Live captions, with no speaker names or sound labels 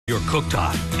Your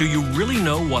cooktop. Do you really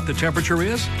know what the temperature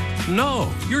is?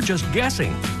 No, you're just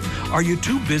guessing. Are you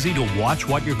too busy to watch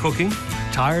what you're cooking?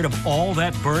 Tired of all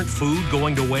that burnt food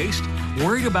going to waste?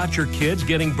 Worried about your kids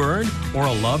getting burned or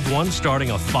a loved one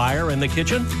starting a fire in the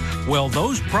kitchen? Well,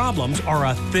 those problems are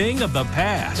a thing of the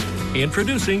past.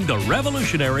 Introducing the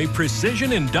revolutionary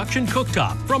precision induction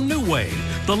cooktop from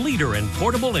NuWave, the leader in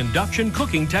portable induction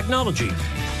cooking technology.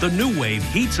 The NuWave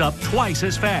heats up twice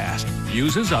as fast,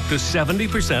 uses up to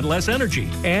 70% less energy,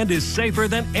 and is safer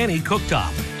than any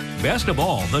cooktop. Best of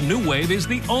all, the NuWave is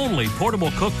the only portable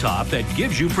cooktop that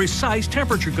gives you precise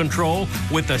temperature control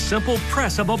with the simple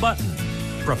press of a button.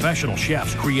 Professional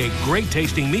chefs create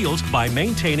great-tasting meals by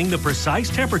maintaining the precise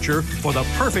temperature for the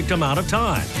perfect amount of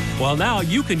time. Well, now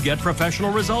you can get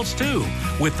professional results too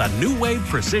with the NuWave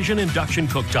Precision Induction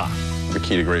Cooktop. The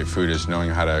key to great food is knowing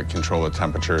how to control the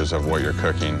temperatures of what you're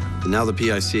cooking. Now the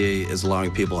PICA is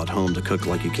allowing people at home to cook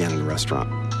like you can in a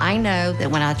restaurant. I know that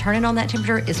when I turn it on that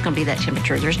temperature, it's going to be that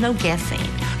temperature. There's no guessing.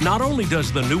 Not only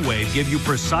does the NuWave give you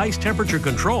precise temperature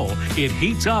control, it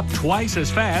heats up twice as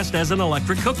fast as an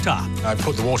electric cooktop. I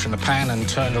put the water in the pan and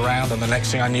turned around, and the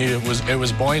next thing I knew, it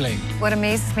was boiling. What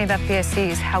amazes me about PIC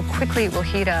is how quickly it will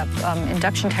heat up.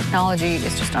 Induction technology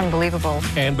is just unbelievable.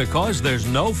 And because there's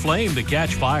no flame to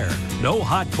catch fire, no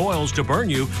hot coils to burn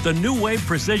you, the NuWave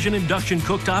Precision Induction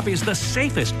Cooktop is the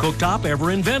safest cooktop ever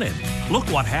invented. Look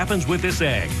what happens with this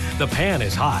egg. The pan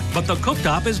is hot, but the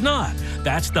cooktop is not.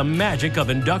 That's the magic of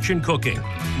induction cooking.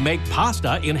 Make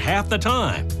pasta in half the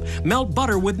time. Melt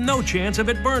butter with no chance of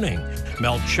it burning.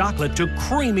 Melt chocolate to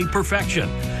creamy perfection.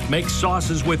 Make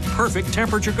sauces with perfect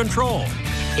temperature control.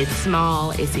 It's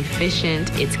small, it's efficient,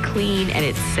 it's clean, and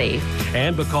it's safe.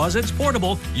 And because it's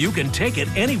portable, you can take it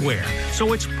anywhere.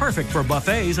 So it's perfect for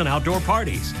buffets and outdoor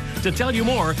parties. To tell you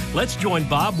more, let's join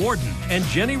Bob Warden and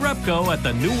Jenny Repko at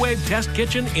the NuWave Test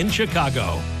Kitchen in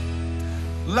Chicago.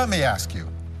 Let me ask you,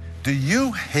 do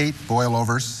you hate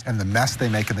boilovers and the mess they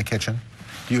make in the kitchen?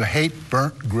 Do you hate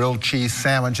burnt grilled cheese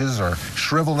sandwiches or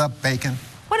shriveled up bacon?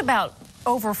 What about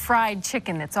over-fried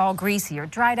chicken that's all greasy, or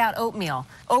dried out oatmeal,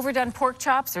 overdone pork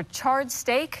chops, or charred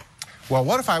steak? Well,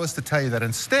 what if I was to tell you that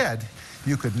instead,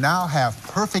 you could now have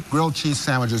perfect grilled cheese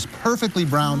sandwiches perfectly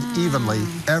browned evenly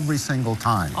every single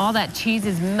time? All that cheese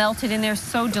is melted in there,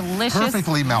 so delicious.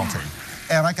 Perfectly melted.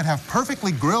 And I could have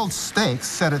perfectly grilled steaks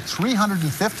set at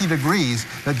 350 degrees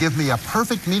that give me a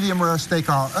perfect medium rare steak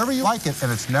or however you like it,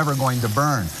 and it's never going to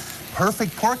burn.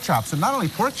 Perfect pork chops, and not only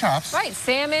pork chops. Right,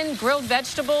 salmon, grilled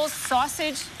vegetables,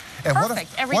 sausage. And perfect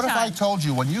every time. What if I told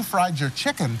you when you fried your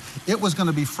chicken, it was going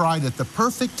to be fried at the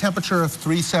perfect temperature of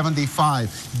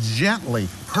 375, gently,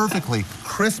 perfectly,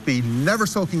 crispy, never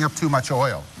soaking up too much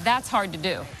oil? That's hard to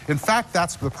do. In fact,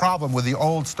 that's the problem with the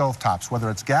old stovetops. Whether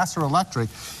it's gas or electric,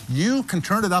 you can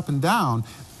turn it up and down,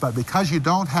 but because you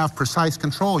don't have precise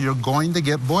control, you're going to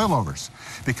get boilovers.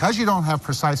 Because you don't have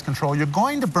precise control, you're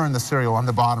going to burn the cereal on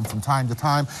the bottom from time to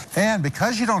time. And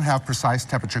because you don't have precise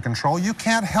temperature control, you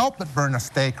can't help but burn a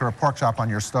steak or a pork chop on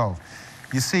your stove.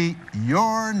 You see,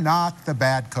 you're not the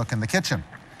bad cook in the kitchen.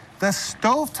 The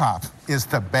stovetop is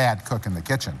the bad cook in the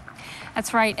kitchen.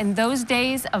 That's right, and those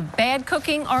days of bad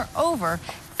cooking are over,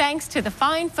 thanks to the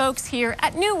fine folks here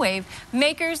at NuWave,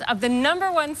 makers of the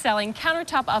 #1 selling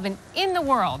countertop oven in the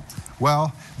world.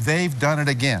 Well, they've done it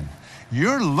again.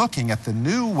 You're looking at the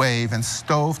NuWave and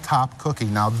stovetop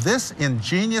cooking. Now, this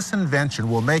ingenious invention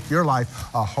will make your life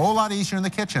a whole lot easier in the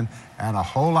kitchen and a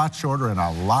whole lot shorter and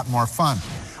a lot more fun.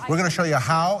 We're going to show you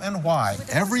how and why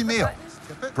every meal,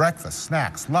 breakfast,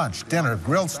 snacks, lunch, dinner,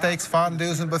 grilled steaks,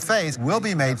 fondues, and buffets will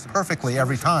be made perfectly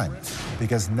every time.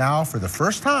 Because now, for the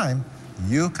first time,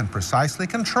 you can precisely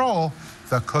control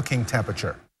the cooking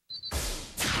temperature.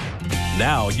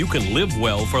 Now you can live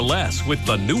well for less with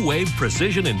the NuWave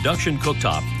Precision Induction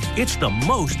Cooktop. It's the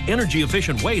most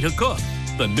energy-efficient way to cook.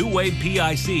 The NuWave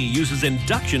PIC uses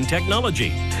induction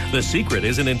technology. The secret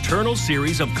is an internal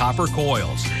series of copper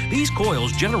coils. These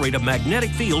coils generate a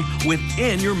magnetic field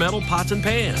within your metal pots and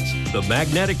pans. The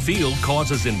magnetic field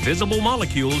causes invisible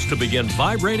molecules to begin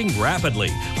vibrating rapidly,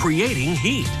 creating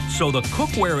heat. So the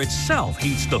cookware itself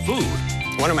heats the food.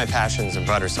 One of my passions are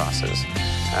butter sauces.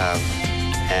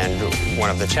 And one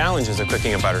of the challenges of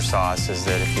cooking a butter sauce is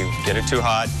that if you get it too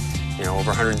hot,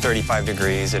 over 135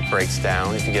 degrees, it breaks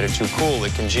down. If you get it too cool,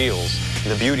 it congeals.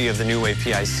 The beauty of the NuWave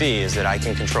PIC is that I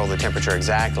can control the temperature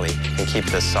exactly and keep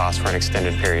this sauce for an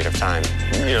extended period of time.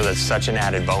 That's such an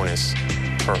added bonus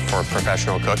for a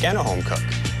professional cook and a home cook.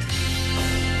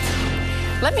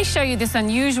 Let me show you this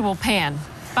unusual pan.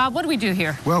 Bob, what do we do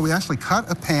here? Well, we actually cut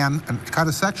a pan and cut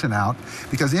a section out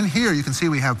because in here you can see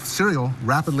we have cereal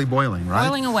rapidly boiling, right?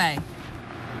 Boiling away.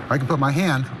 I can put my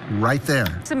hand right there.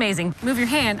 It's amazing. Move your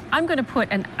hand. I'm going to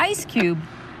put an ice cube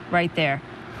right there.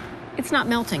 It's not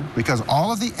melting. Because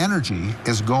all of the energy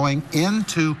is going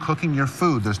into cooking your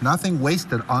food. There's nothing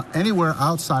wasted anywhere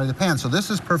outside of the pan. So this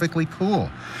is perfectly cool.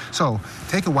 So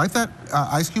wipe that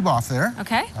ice cube off there.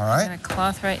 Okay. All right. And a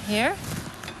cloth right here.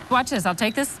 Watch this. I'll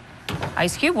take this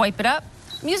ice cube, wipe it up.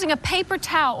 I'm using a paper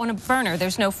towel on a burner.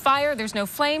 There's no fire, there's no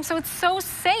flame, so it's so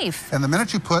safe. And the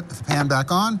minute you put the pan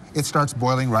back on, it starts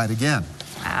boiling right again.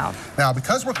 Wow. Now,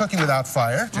 because we're cooking without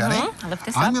fire, Jenny, I'll lift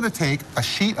this I'm up. going to take a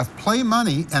sheet of play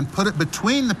money and put it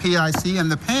between the PIC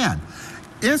and the pan.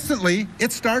 Instantly,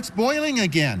 it starts boiling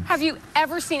again. Have you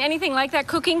ever seen anything like that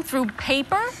cooking through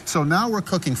paper? So now we're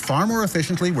cooking far more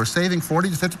efficiently. We're saving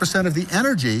 40 to 50% of the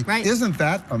energy. Right. Isn't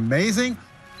that amazing?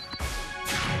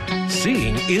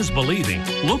 Seeing is believing.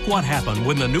 Look what happened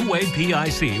when the NuWave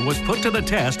PIC was put to the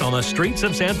test on the streets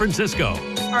of San Francisco.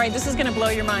 All right, this is going to blow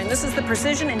your mind. This is the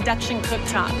Precision Induction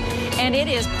Cooktop. And it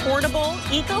is portable,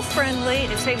 eco-friendly.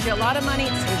 It saves you a lot of money.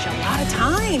 It saves you a lot of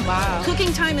time. Wow.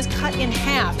 Cooking time is cut in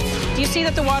half. Do you see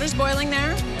that the water's boiling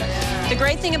there? The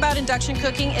great thing about induction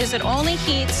cooking is it only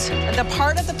heats the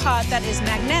part of the pot that is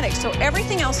magnetic, so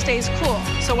everything else stays cool.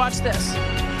 So watch this.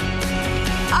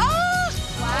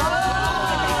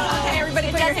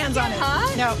 Everybody put your hands on it.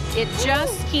 Hot? No, it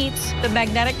just heats the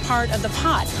magnetic part of the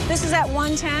pot. This is at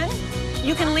 110.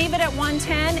 You can leave it at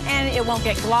 110 and it won't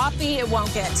get gloppy, it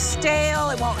won't get stale,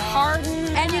 it won't harden.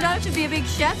 And you don't have to be a big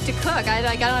chef to cook. I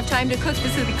don't have time to cook.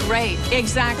 This would be great.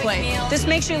 Exactly. This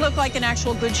makes you look like an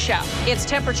actual good chef. It's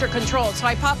temperature controlled. So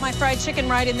I pop my fried chicken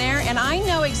right in there and I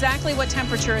know exactly what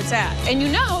temperature it's at. And you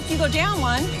know, if you go down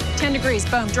 10 degrees,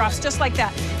 boom, drops just like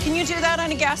that. Can you do that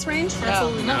on a gas range? No,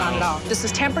 absolutely not at all. This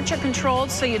is temperature controlled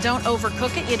so you don't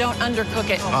overcook it, you don't undercook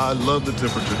it. I love the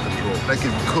temperature control. I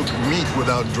can cook meat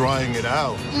without drying it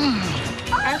out.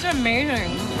 That's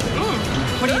amazing.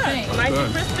 What do you think? Nice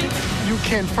and crispy? You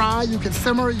can fry, you can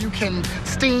simmer, you can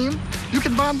steam, you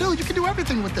can fondue, you can do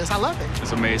everything with this. I love it.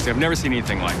 It's amazing. I've never seen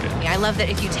anything like it. I love that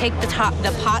if you take the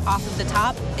pot off of the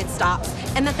top, it stops,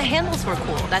 and that the handles were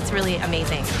cool. That's really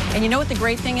amazing. And you know what the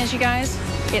great thing is, you guys?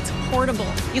 It's portable.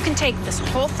 You can take this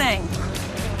whole thing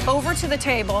over to the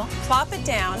table, plop it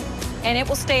down, and it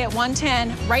will stay at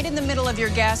 110 right in the middle of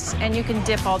your guests, and you can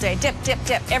dip all day. Dip, dip,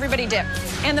 dip. Everybody dip.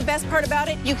 And the best part about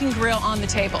it, you can grill on the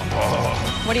table.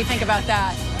 Oh. What do you think about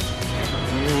that?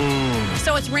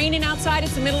 So it's raining outside,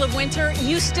 it's the middle of winter,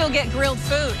 you still get grilled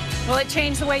food. Will it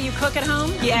change the way you cook at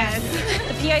home? Yes.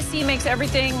 The PIC makes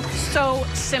everything so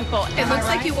simple. It looks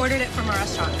like you ordered it from a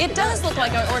restaurant. It does look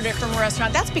like I ordered it from a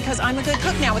restaurant. That's because I'm a good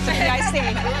cook now with the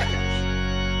PIC.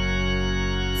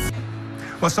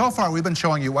 Well, so far we've been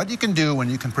showing you what you can do when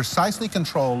you can precisely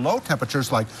control low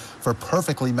temperatures, like for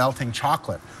perfectly melting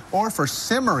chocolate or for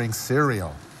simmering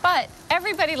cereal. But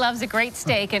everybody loves a great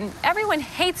steak, and everyone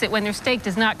hates it when their steak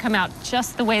does not come out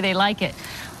just the way they like it.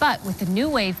 But with the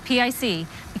NuWave PIC,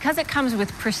 because it comes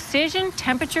with precision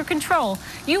temperature control,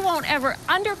 you won't ever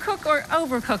undercook or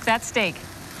overcook that steak.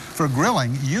 For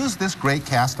grilling, use this great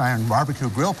cast iron barbecue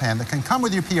grill pan that can come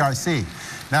with your PIC.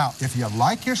 Now, if you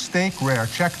like your steak rare,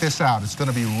 check this out. It's going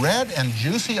to be red and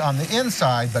juicy on the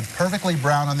inside, but perfectly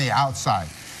brown on the outside.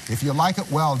 If you like it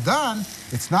well done,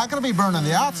 it's not going to be burned on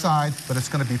the outside, but it's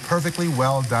going to be perfectly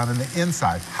well done on the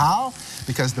inside. How?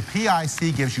 Because the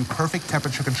PIC gives you perfect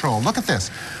temperature control. Look at this.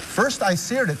 First, I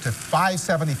seared it to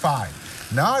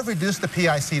 575. Now I've reduced the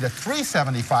PIC to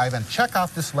 375, and check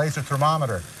out this laser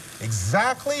thermometer.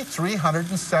 Exactly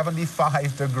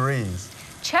 375 degrees.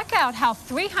 Check out how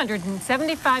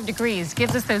 375 degrees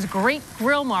gives us those great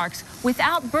grill marks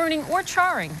without burning or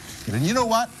charring. And you know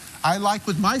what I like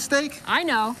with my steak? I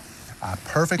know. A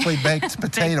perfectly baked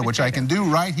potato, which I can do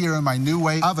right here in my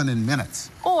NuWave oven in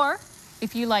minutes. Or,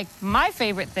 if you like my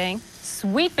favorite thing,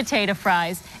 sweet potato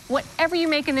fries. Whatever you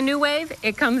make in the NuWave,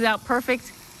 it comes out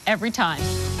perfect every time.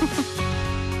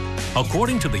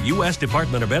 According to the U.S.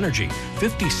 Department of Energy,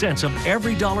 50 cents of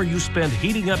every dollar you spend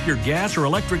heating up your gas or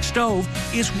electric stove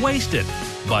is wasted.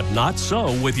 But not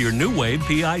so with your NuWave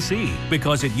PIC,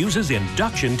 because it uses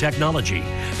induction technology.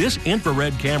 This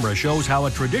infrared camera shows how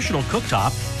a traditional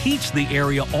cooktop heats the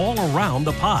area all around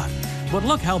the pot. But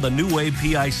look how the NuWave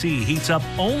PIC heats up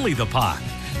only the pot.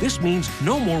 This means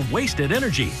no more wasted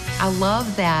energy. I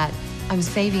love that I'm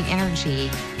saving energy,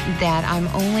 that I'm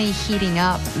only heating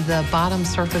up the bottom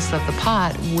surface of the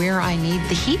pot where I need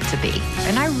the heat to be.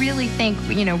 And I really think,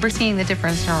 we're seeing the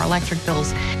difference in our electric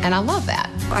bills, and I love that.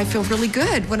 I feel really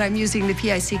good when I'm using the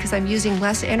PIC because I'm using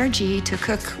less energy to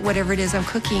cook whatever it is I'm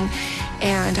cooking,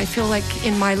 and I feel like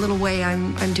in my little way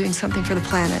I'm doing something for the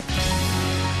planet.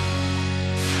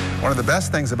 One of the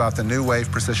best things about the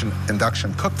NuWave Precision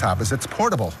Induction Cooktop is it's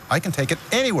portable. I can take it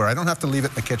anywhere. I don't have to leave it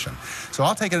in the kitchen. So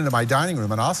I'll take it into my dining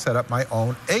room and I'll set up my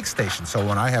own egg station. So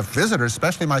when I have visitors,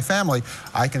 especially my family,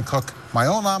 I can cook my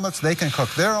own omelets, they can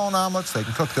cook their own omelets, they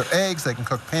can cook their eggs, they can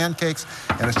cook pancakes,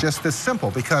 and it's just this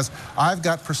simple because I've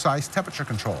got precise temperature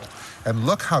control. And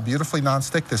look how beautifully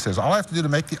nonstick this is. All I have to do to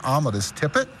make the omelet is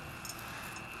tip it.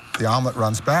 The omelet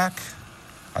runs back.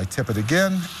 I tip it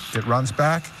again. It runs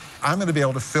back. I'm going to be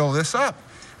able to fill this up.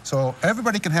 So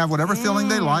everybody can have whatever filling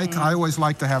they like. I always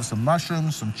like to have some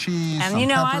mushrooms, some cheese, and some you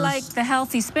know, peppers. I like the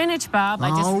healthy spinach, Bob. I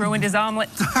just ruined his omelet.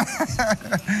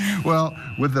 Well,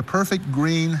 with the perfect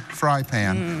green fry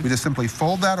pan, we just simply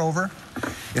fold that over.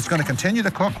 It's going to continue to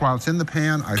cook while it's in the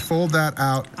pan. I fold that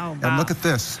out. And look at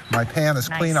this. My pan is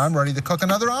clean. I'm ready to cook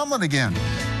another omelet again.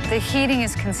 The heating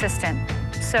is consistent.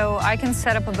 So I can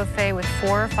set up a buffet with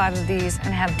 4 or 5 of these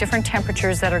and have different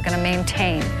temperatures that are going to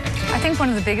maintain. I think one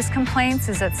of the biggest complaints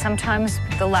is that sometimes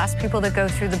the last people that go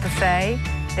through the buffet,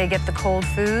 they get the cold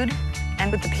food.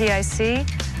 And with the PIC,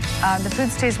 the food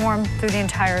stays warm through the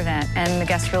entire event, and the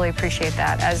guests really appreciate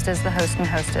that, as does the host and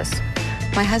hostess.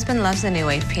 My husband loves the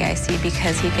NuWave PIC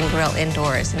because he can grill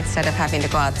indoors instead of having to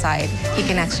go outside. He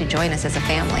can actually join us as a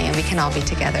family, and we can all be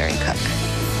together and cook.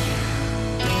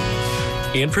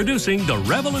 Introducing the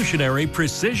revolutionary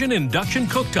Precision Induction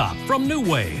Cooktop from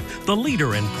NuWave, the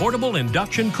leader in portable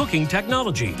induction cooking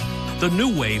technology. The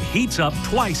NuWave heats up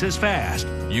twice as fast,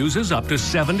 uses up to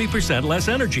 70% less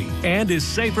energy, and is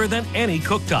safer than any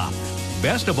cooktop.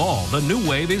 Best of all, the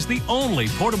NuWave is the only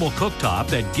portable cooktop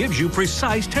that gives you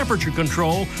precise temperature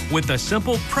control with the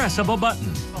simple press of a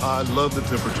button. I love the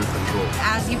temperature control.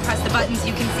 As you press the buttons,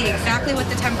 you can see exactly what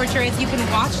the temperature is. You can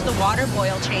watch the water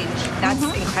boil change. That's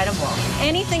incredible.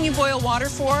 Anything you boil water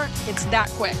for, it's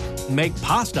that quick. Make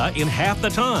pasta in half the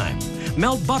time.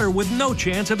 Melt butter with no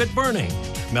chance of it burning.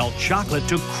 Melt chocolate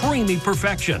to creamy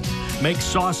perfection. Make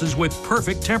sauces with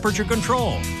perfect temperature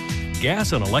control.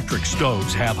 Gas and electric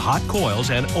stoves have hot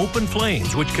coils and open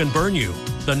flames which can burn you.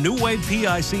 The NuWave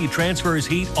PIC transfers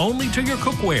heat only to your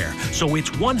cookware, so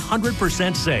it's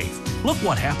 100% safe. Look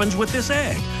what happens with this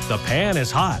egg. The pan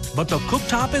is hot, but the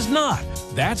cooktop is not.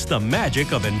 That's the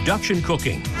magic of induction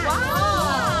cooking.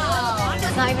 Wow!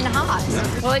 It's not even hot.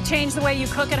 Will it change the way you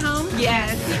cook at home?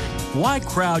 Yes. Why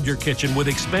crowd your kitchen with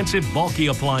expensive, bulky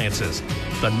appliances?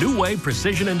 The NuWave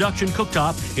Precision Induction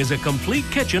Cooktop is a complete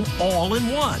kitchen all in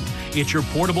one. It's your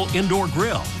portable indoor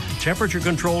grill,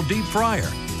 temperature-controlled deep fryer,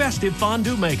 festive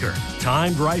fondue maker,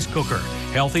 timed rice cooker,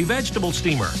 healthy vegetable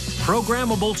steamer,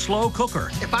 programmable slow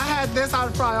cooker. If I had this, I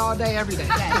would fry all day, every day.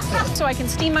 So I can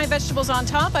steam my vegetables on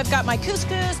top. I've got my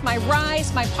couscous, my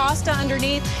rice, my pasta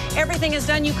underneath. Everything is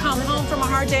done. You come home from a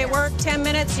hard day at work, 10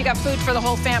 minutes, you got food for the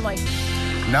whole family.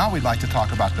 Now we'd like to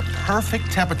talk about the perfect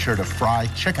temperature to fry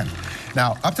chicken.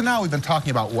 Now, up to now, we've been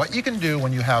talking about what you can do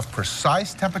when you have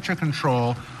precise temperature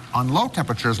control on low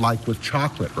temperatures, like with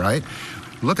chocolate, right?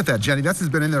 Look at that, Jenny. This has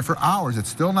been in there for hours. It's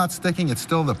still not sticking. It's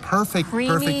still the perfect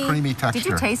creamy texture. Did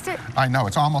you taste it? I know.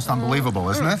 It's almost unbelievable,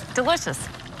 isn't it? Delicious.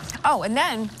 Oh, and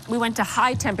then we went to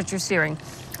high temperature searing.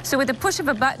 So with the push of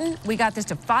a button, we got this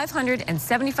to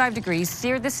 575 degrees,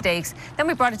 seared the steaks, then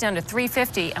we brought it down to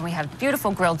 350, and we have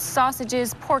beautiful grilled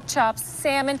sausages, pork chops,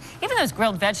 salmon, even those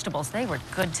grilled vegetables, they were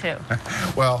good too.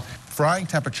 Well, frying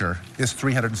temperature is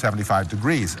 375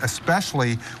 degrees,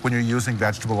 especially when you're using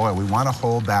vegetable oil. We want to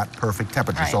hold that perfect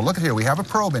temperature. Right. So look at here, we have a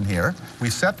probe in here.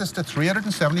 We set this to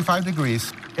 375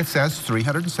 degrees. It says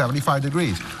 375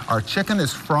 degrees. Our chicken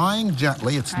is frying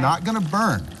gently. It's not going to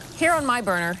burn. Here on my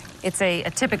burner, it's a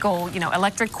typical,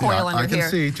 electric coil under here. I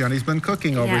can see Jenny's been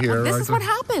cooking over here. Well, this is what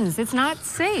happens. It's not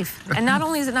safe. And not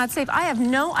only is it not safe, I have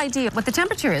no idea what the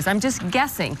temperature is. I'm just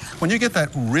guessing. When you get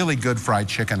that really good fried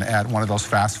chicken at one of those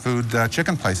fast food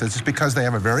chicken places, it's because they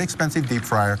have a very expensive deep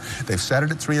fryer. They've set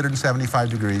it at 375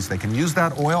 degrees. They can use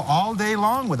that oil all day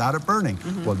long without it burning.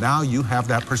 Well, now you have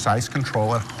that precise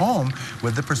control at home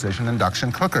with the Precision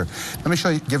Induction Cooker. Let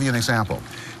me give you an example.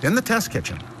 In the test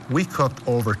kitchen, we cooked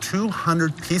over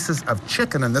 200 pieces of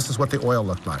chicken, and this is what the oil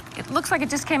looked like. It looks like it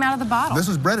just came out of the bottle. This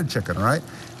is breaded chicken, all right?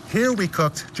 Here we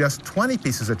cooked just 20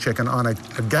 pieces of chicken on a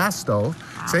gas stove.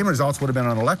 Wow. Same results would have been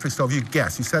on an electric stove. You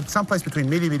guess. You said someplace between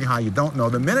medium and high. You don't know.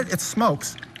 The minute it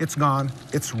smokes, it's gone.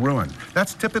 It's ruined.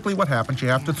 That's typically what happens. You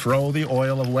have to throw the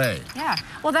oil away. Yeah.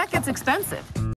 Well, that gets expensive.